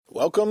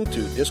Welcome to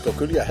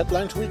Dyscalculia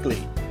Headlines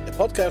Weekly, a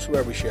podcast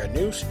where we share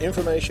news,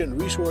 information,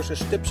 resources,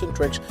 tips and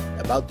tricks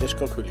about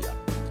dyscalculia.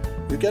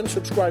 You can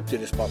subscribe to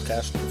this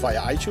podcast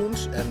via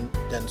iTunes and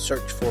then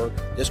search for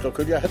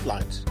Dyscalculia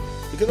Headlines.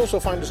 You can also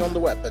find us on the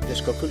web at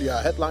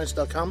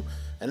dyscalculiaheadlines.com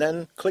and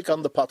then click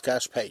on the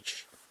podcast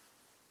page.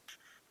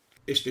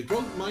 Is the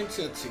growth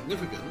mindset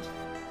significant?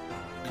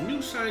 A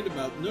new site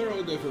about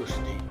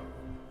neurodiversity.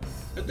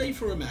 A day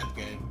for a math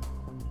game.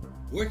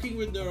 Working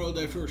with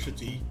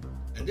neurodiversity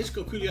and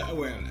dyscalculia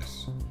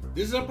awareness.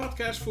 This is our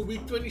podcast for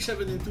week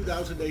 27 in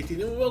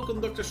 2018, and we welcome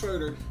Dr.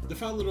 Schroeder, the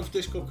founder of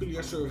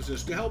Dyscalculia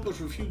Services, to help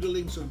us review the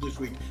links of this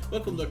week.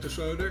 Welcome, Dr.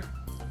 Schroeder.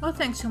 Well,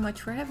 thanks so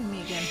much for having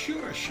me again.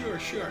 Sure.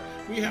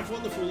 We have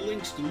wonderful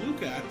links to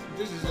look at.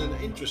 This is an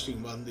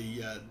interesting one,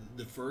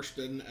 the first,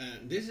 and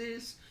this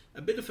is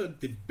a bit of a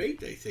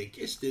debate, I think.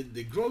 Is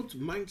the growth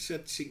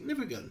mindset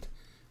significant?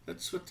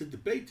 That's what the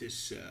debate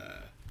is.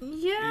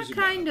 Yeah, is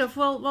kind about.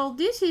 of. Well,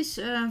 this is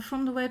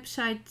from the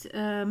website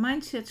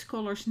Mindset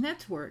Scholars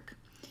Network,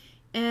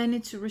 and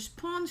it's a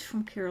response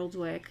from Carol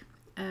Dweck,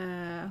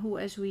 who,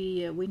 as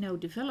we know,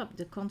 developed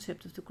the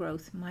concept of the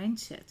growth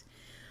mindset,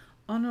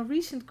 on a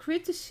recent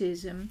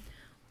criticism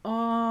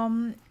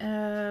on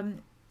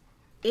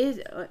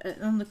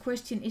the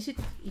question: is it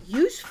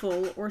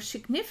useful or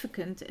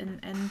significant,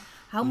 and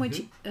how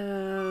much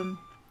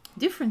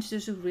difference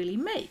does it really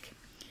make?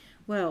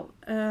 Well,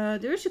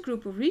 there's a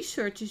group of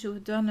researchers who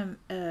have done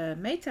a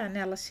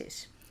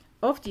meta-analysis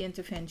of the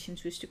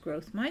interventions with the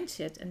growth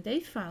mindset, and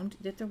they found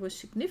that there was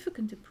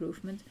significant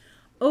improvement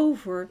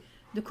over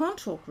the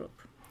control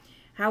group.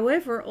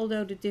 However,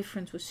 although the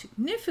difference was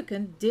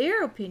significant,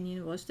 their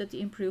opinion was that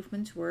the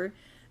improvements were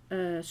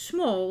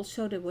small,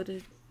 so that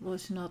it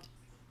was not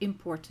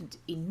important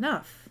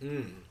enough.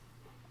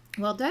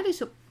 Well, that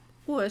is, of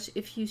course,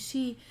 if you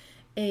see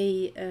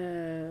a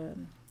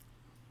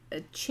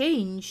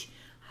change,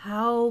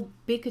 how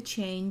big a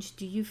change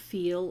do you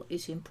feel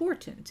is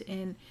important?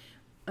 And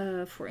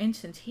for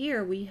instance,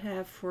 here we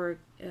have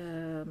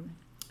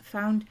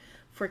found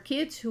for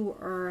kids who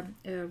are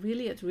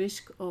really at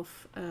risk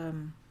of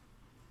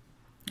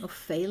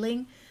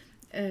failing,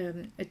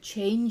 a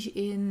change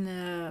in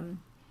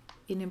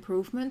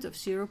improvement of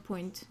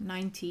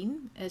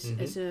 0.19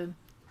 as a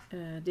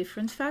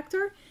difference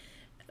factor.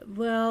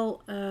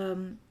 Well,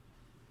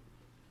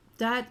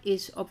 that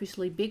is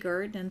obviously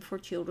bigger than for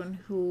children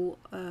who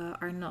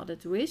are not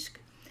at risk.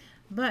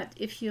 But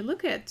if you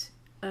look at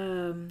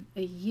a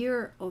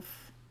year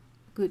of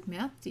good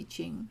math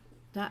teaching,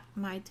 that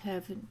might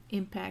have an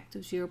impact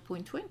of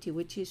 0.20,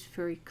 which is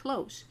very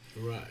close.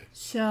 Right.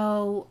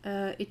 So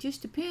it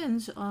just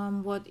depends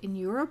on what, in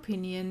your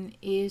opinion,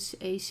 is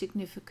a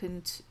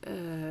significant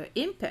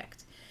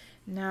impact.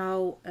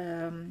 Now,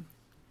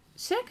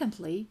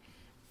 secondly,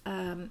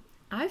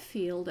 I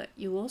feel that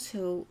you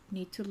also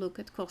need to look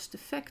at cost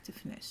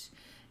effectiveness.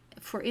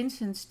 For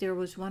instance, there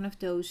was one of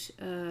those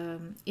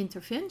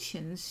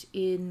interventions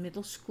in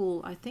middle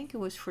school, I think it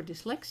was for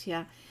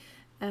dyslexia,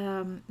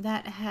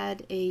 that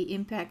had a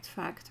impact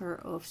factor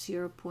of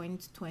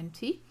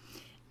 0.20,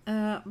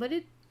 but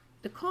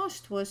the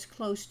cost was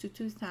close to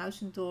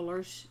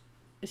 $2,000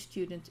 a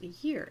student a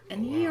year.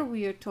 And here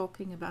we are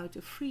talking about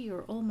a free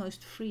or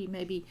almost free,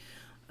 maybe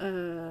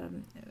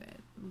 $1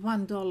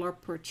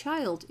 per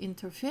child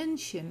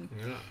intervention.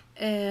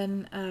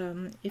 And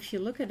if you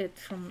look at it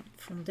from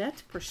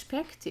that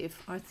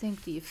perspective, I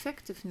think the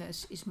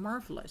effectiveness is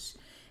marvelous.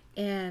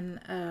 And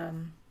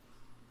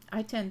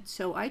I tend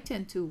to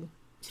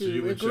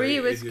agree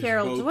with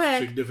Carol Dweck.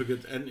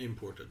 Significant and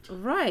important.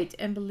 Right,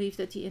 and believe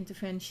that the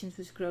interventions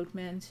with growth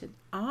mindset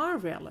are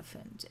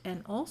relevant.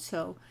 And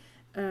also,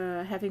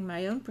 having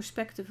my own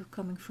perspective of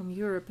coming from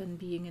Europe and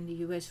being in the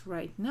US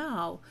right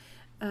now,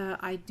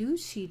 I do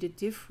see the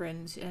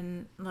difference,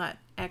 and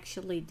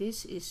actually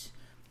this is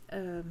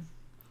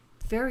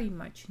very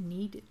much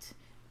needed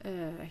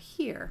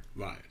here.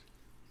 Right.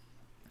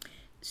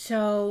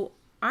 So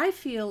I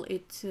feel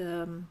it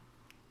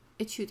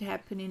should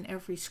happen in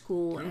every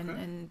school,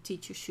 and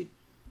teachers should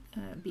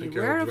be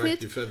aware of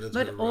it,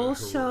 but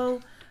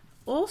also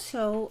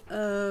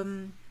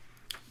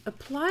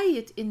apply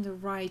it in the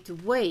right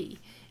way.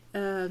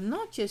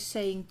 Not just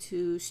saying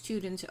to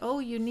students, oh,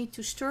 you need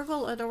to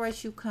struggle,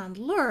 otherwise you can't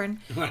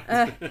learn.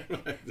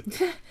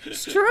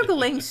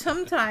 Struggling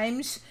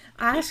sometimes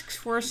asks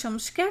for some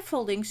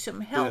scaffolding,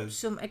 some help,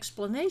 some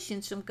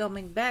explanation, some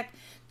coming back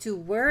to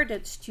where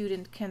that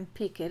student can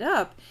pick it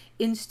up,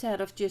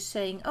 instead of just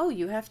saying, oh,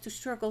 you have to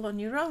struggle on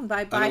your own.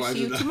 Bye-bye,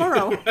 see you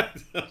tomorrow.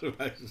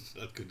 Otherwise it's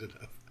not good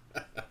enough.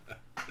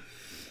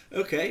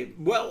 Okay,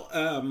 well,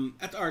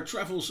 at our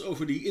travels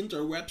over the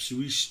interwebs,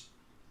 we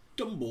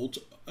stumbled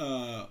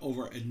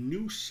over a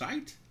new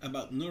site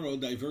about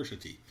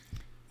neurodiversity.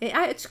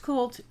 It's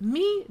called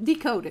Me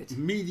Decoded.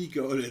 Me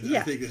Decoded. Yeah.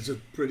 I think that's a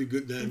pretty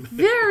good name.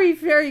 Very,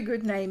 very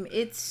good name.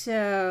 It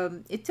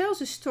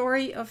tells a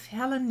story of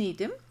Helen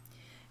Needham,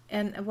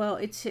 and well,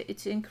 it's an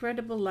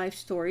incredible life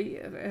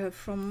story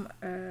from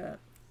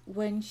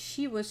when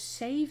she was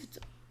saved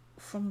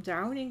from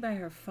drowning by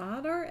her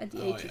father at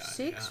the age of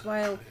 6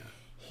 while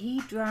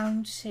he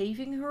drowned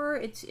saving her.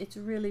 It's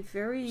really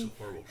very. It's a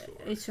horrible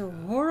story. It's a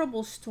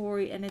horrible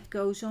story, and it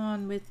goes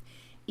on with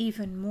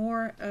even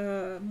more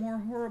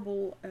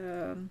horrible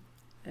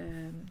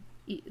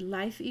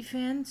life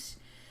events.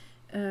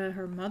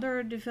 Her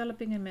mother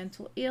developing a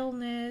mental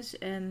illness,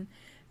 and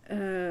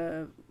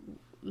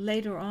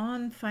later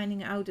on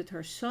finding out that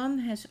her son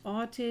has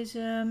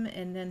autism,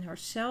 and then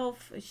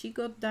herself, she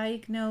got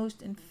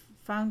diagnosed and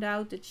found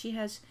out that she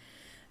has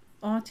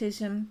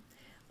autism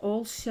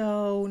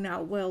also.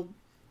 Now, well,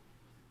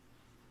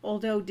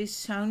 although this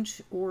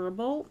sounds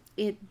horrible,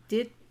 it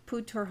did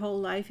put her whole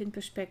life in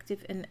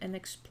perspective and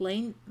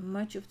explain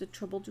much of the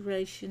troubled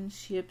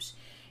relationships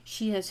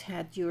she has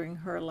had during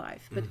her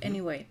life. But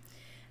anyway,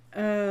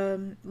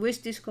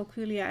 with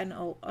dyscalculia and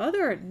all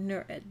other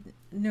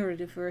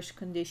neurodiverse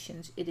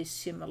conditions, it is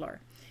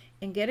similar.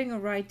 And getting a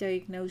right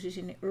diagnosis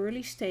in the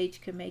early stage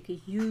can make a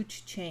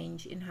huge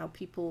change in how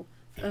people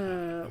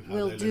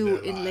will do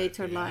in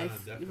later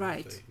life. Definitely,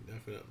 Right.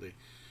 Definitely.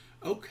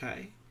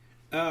 Okay.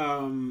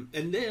 And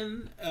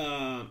then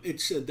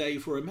it's a day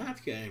for a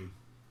math game.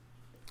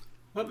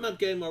 What math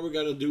game are we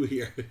going to do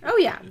here? Oh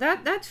yeah,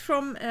 that's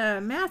from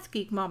Math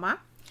Geek Mama.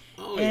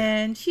 Oh, yeah.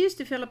 And she has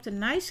developed a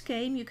nice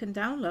game you can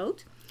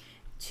download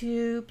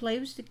to play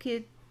with the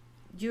kid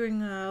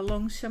during a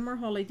long summer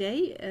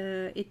holiday.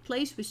 It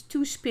plays with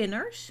 2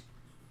 spinners.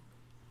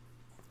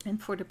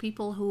 And for the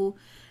people who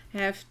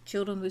have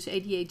children with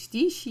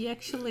ADHD, she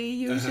actually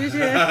uses She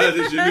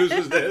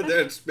uses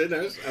their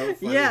spinners. Oh,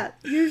 funny. yeah,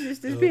 uses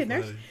the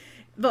spinners. Funny.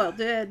 Well,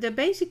 the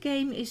basic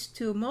game is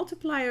to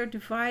multiply or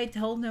divide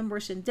whole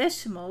numbers and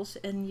decimals,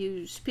 and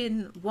you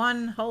spin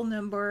one whole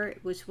number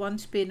with one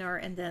spinner,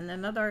 and then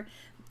another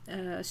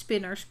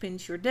spinner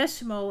spins your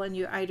decimal, and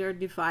you either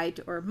divide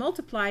or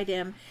multiply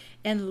them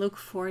and look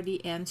for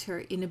the answer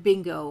in a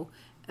bingo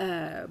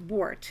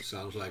board.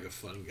 Sounds like a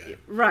fun game.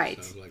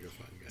 Right. Sounds like a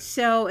fun game.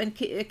 So, and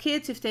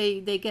kids, if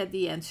they get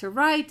the answer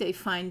right, they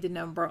find the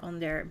number on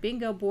their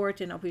bingo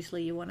board, and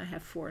obviously you want to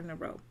have 4 in a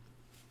row.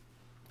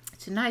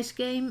 It's a nice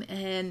game,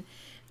 and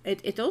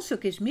it also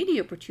gives me the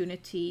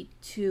opportunity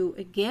to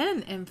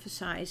again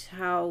emphasize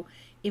how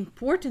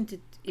important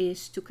it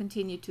is to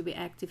continue to be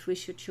active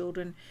with your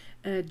children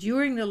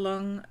during the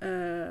long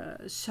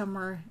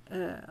summer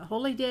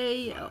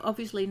holiday. Right.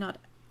 Obviously not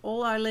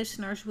all our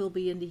listeners will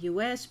be in the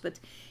US, but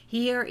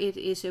here it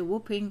is a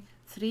whopping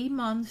 3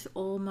 months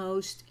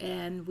almost,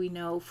 and we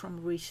know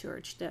from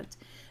research that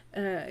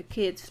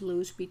kids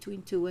lose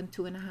between 2 and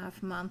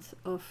 2.5 months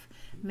of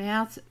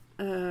math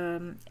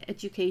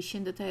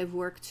education that I have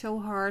worked so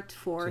hard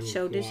for.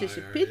 So this is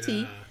a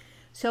pity. Yeah.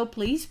 So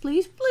please,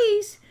 please,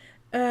 please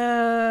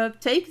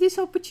take this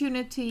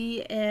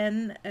opportunity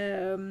and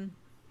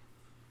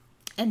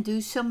do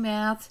some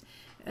math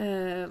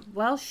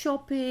while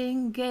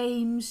shopping,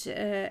 games,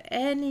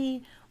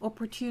 any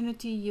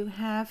opportunity you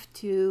have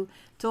to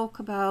talk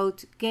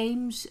about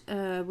games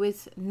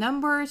with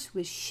numbers,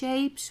 with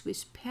shapes,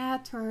 with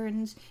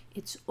patterns.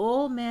 It's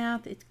all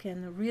math. It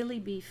can really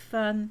be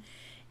fun.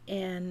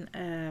 And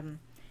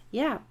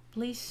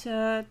please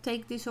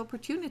take this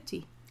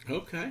opportunity.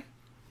 Okay.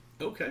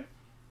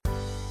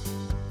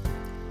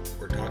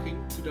 We're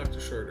talking to Dr.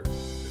 Schroeder,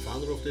 the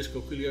founder of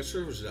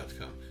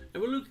dyscalculiaservices.com,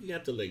 and we're looking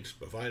at the links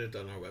provided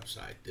on our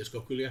website,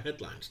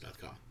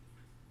 dyscalculiaheadlines.com.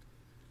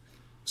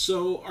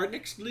 So our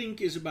next link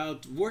is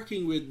about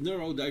working with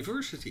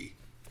neurodiversity.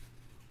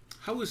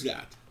 How is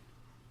that?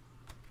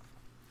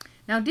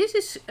 Now this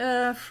is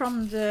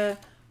from the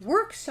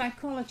Work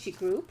Psychology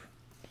Group.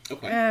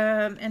 Okay.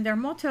 And their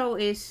motto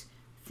is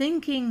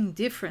thinking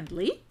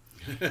differently.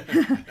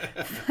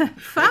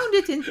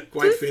 Founded in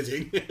Quite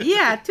fitting.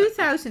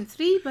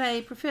 2003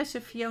 by Professor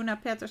Fiona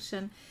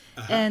Patterson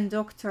and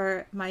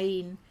Dr.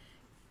 Maïn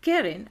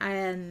Kerin.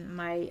 And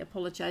I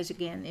apologize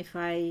again if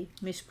I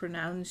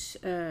mispronounce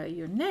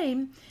your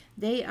name.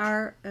 They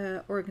are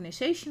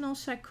organizational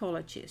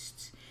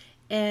psychologists.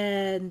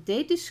 And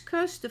they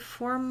discuss the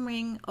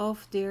forming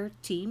of their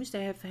teams.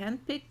 They have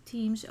handpicked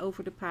teams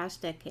over the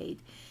past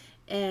decade.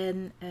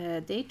 And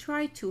they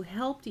try to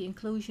help the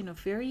inclusion of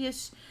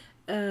various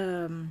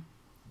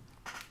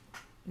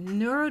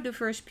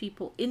neurodiverse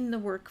people in the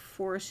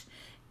workforce.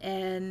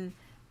 And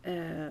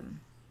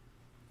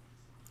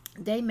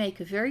they make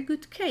a very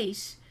good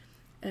case.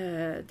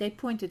 They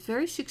point at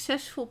very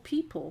successful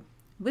people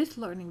with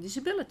learning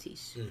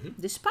disabilities,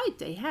 despite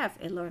they have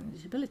a learning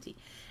disability.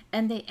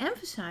 And they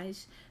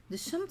emphasize the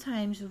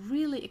sometimes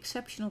really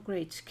exceptional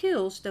great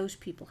skills those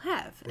people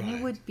have. Right. And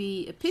it would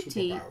be a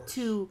pity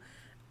to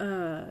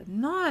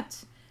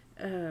not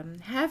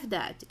have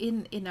that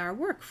in our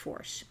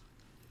workforce.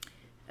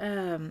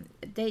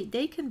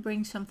 They can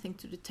bring something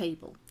to the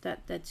table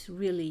that's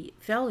really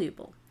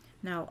valuable.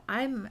 Now,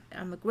 I'm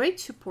a great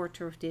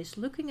supporter of this,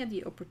 looking at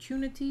the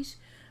opportunities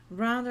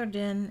rather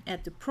than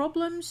at the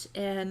problems,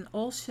 and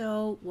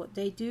also what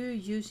they do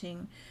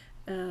using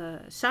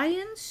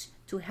science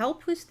to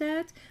help with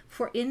that.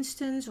 For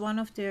instance, one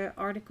of their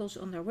articles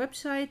on their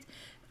website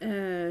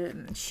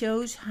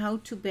shows how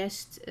to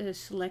best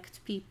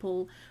select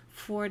people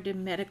for the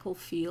medical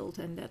field,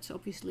 and that's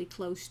obviously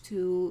close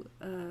to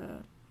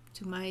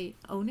my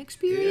own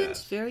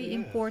experience. Very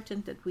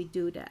important that we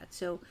do that.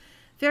 So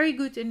very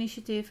good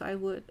initiative. I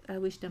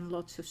wish them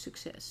lots of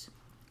success.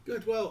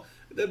 Good. Well,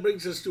 that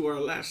brings us to our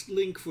last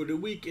link for the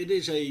week. It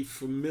is a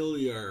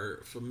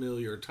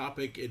familiar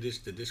topic. It is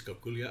the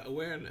dyscalculia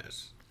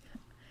awareness.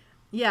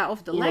 Yeah,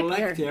 of the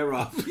lack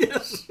thereof.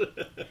 Yes.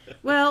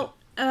 Well,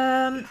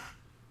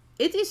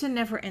 it is a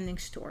never-ending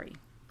story.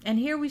 And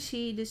here we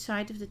see the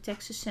site of the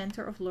Texas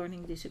Center of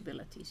Learning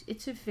Disabilities.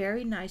 It's a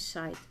very nice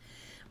site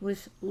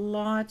with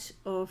lots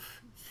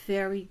of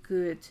very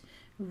good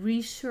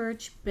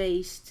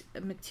research-based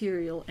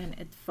material and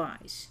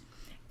advice.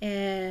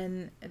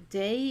 And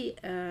they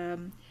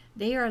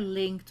are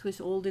linked with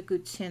all the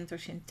good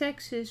centers in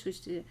Texas,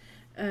 with the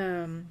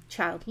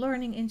Child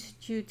Learning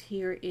Institute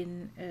here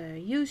in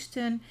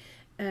Houston,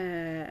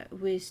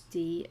 with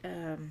the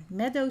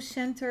Meadows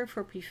Center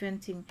for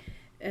Preventing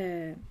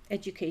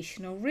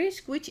Educational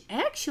Risk, which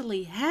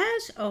actually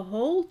has a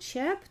whole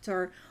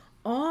chapter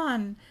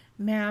on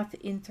math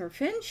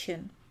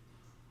intervention.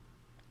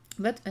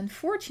 But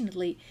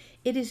unfortunately,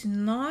 it is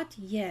not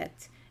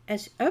yet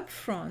as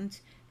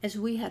upfront as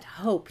we had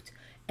hoped,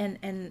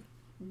 and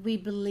we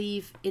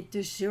believe it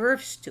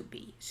deserves to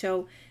be.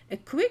 So a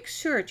quick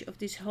search of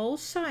this whole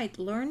site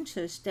learns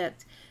us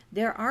that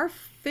there are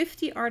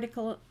 50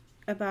 articles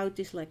about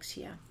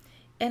dyslexia,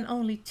 and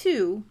only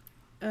 2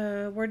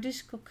 where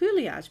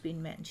dyscalculia has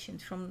been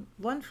mentioned.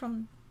 One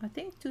from I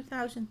think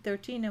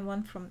 2013 and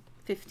one from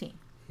 15.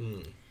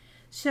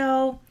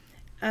 So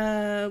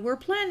we're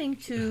planning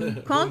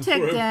to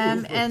contact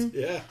them, and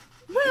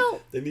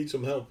well, they need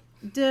some help.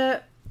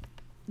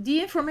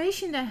 The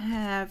information they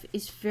have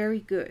is very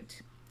good,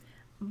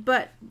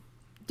 but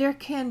there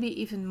can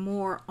be even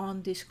more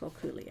on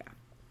dyscalculia.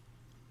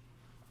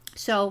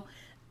 So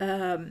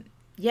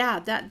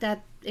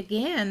that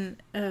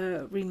again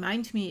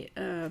reminds me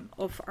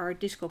of our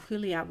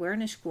dyscalculia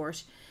awareness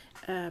course.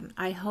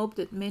 I hope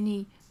that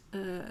many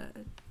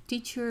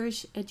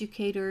teachers,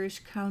 educators,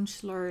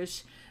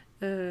 counselors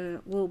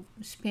will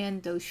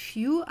spend those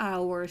few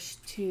hours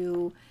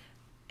to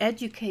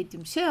educate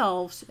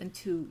themselves and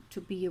to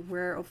be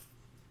aware of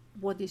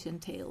what this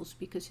entails,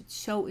 because it's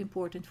so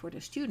important for the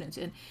students,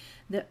 and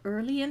the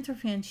early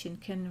intervention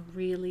can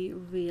really,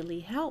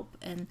 really help,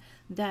 and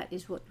that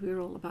is what we're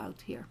all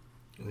about here.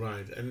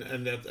 Right,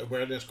 and that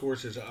awareness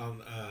course is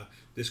on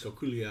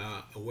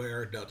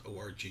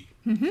dyscalculiaaware.org.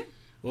 Mm-hmm.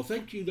 Well,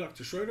 thank you,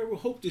 Dr. Schroeder. We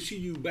hope to see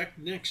you back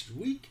next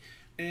week.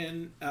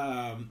 And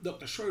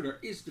Dr. Schroeder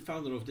is the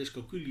founder of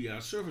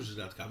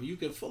dyscalculiaservices.com. You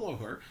can follow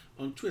her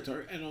on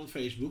Twitter and on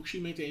Facebook. She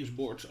maintains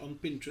boards on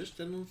Pinterest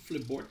and on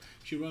Flipboard.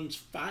 She runs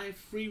 5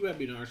 free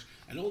webinars,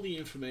 and all the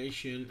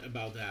information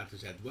about that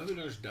is at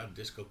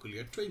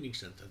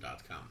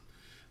webinars.dyscalculiatrainingcenter.com.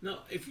 Now,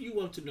 if you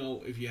want to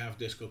know if you have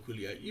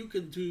dyscalculia, you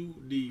can do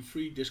the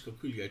free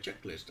dyscalculia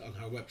checklist on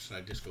our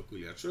website,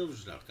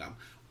 dyscalculiaservices.com,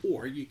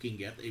 or you can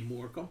get a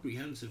more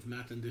comprehensive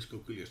math and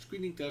dyscalculia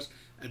screening test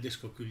at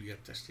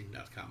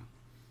dyscalculiatesting.com.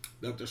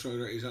 Dr.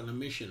 Schroeder is on a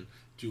mission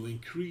to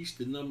increase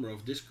the number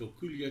of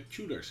dyscalculia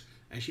tutors,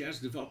 and she has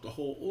developed a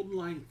whole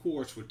online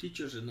course for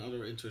teachers and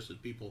other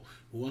interested people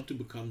who want to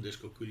become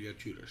dyscalculia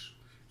tutors.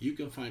 You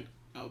can find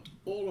out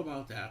all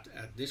about that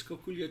at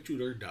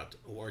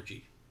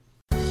dyscalculiatutor.org.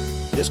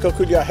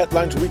 Dyscalculia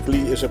Headlines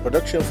Weekly is a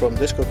production from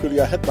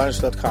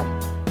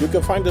dyscalculiaheadlines.com. You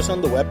can find us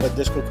on the web at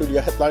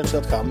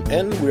dyscalculiaheadlines.com,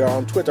 and we are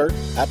on Twitter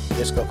at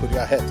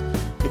dyscalculiahead.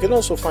 You can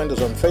also find us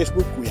on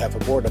Facebook. We have a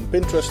board on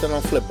Pinterest and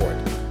on Flipboard.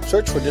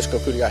 Search for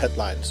Dyscalculia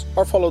Headlines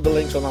or follow the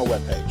links on our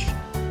webpage.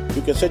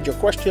 You can send your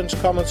questions,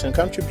 comments and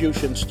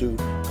contributions to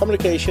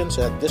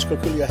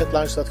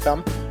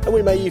communications@dyscalculiaheadlines.com, and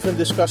we may even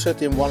discuss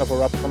it in one of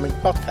our upcoming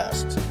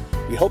podcasts.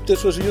 We hope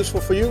this was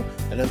useful for you,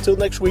 and until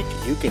next week,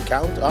 you can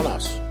count on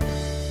us.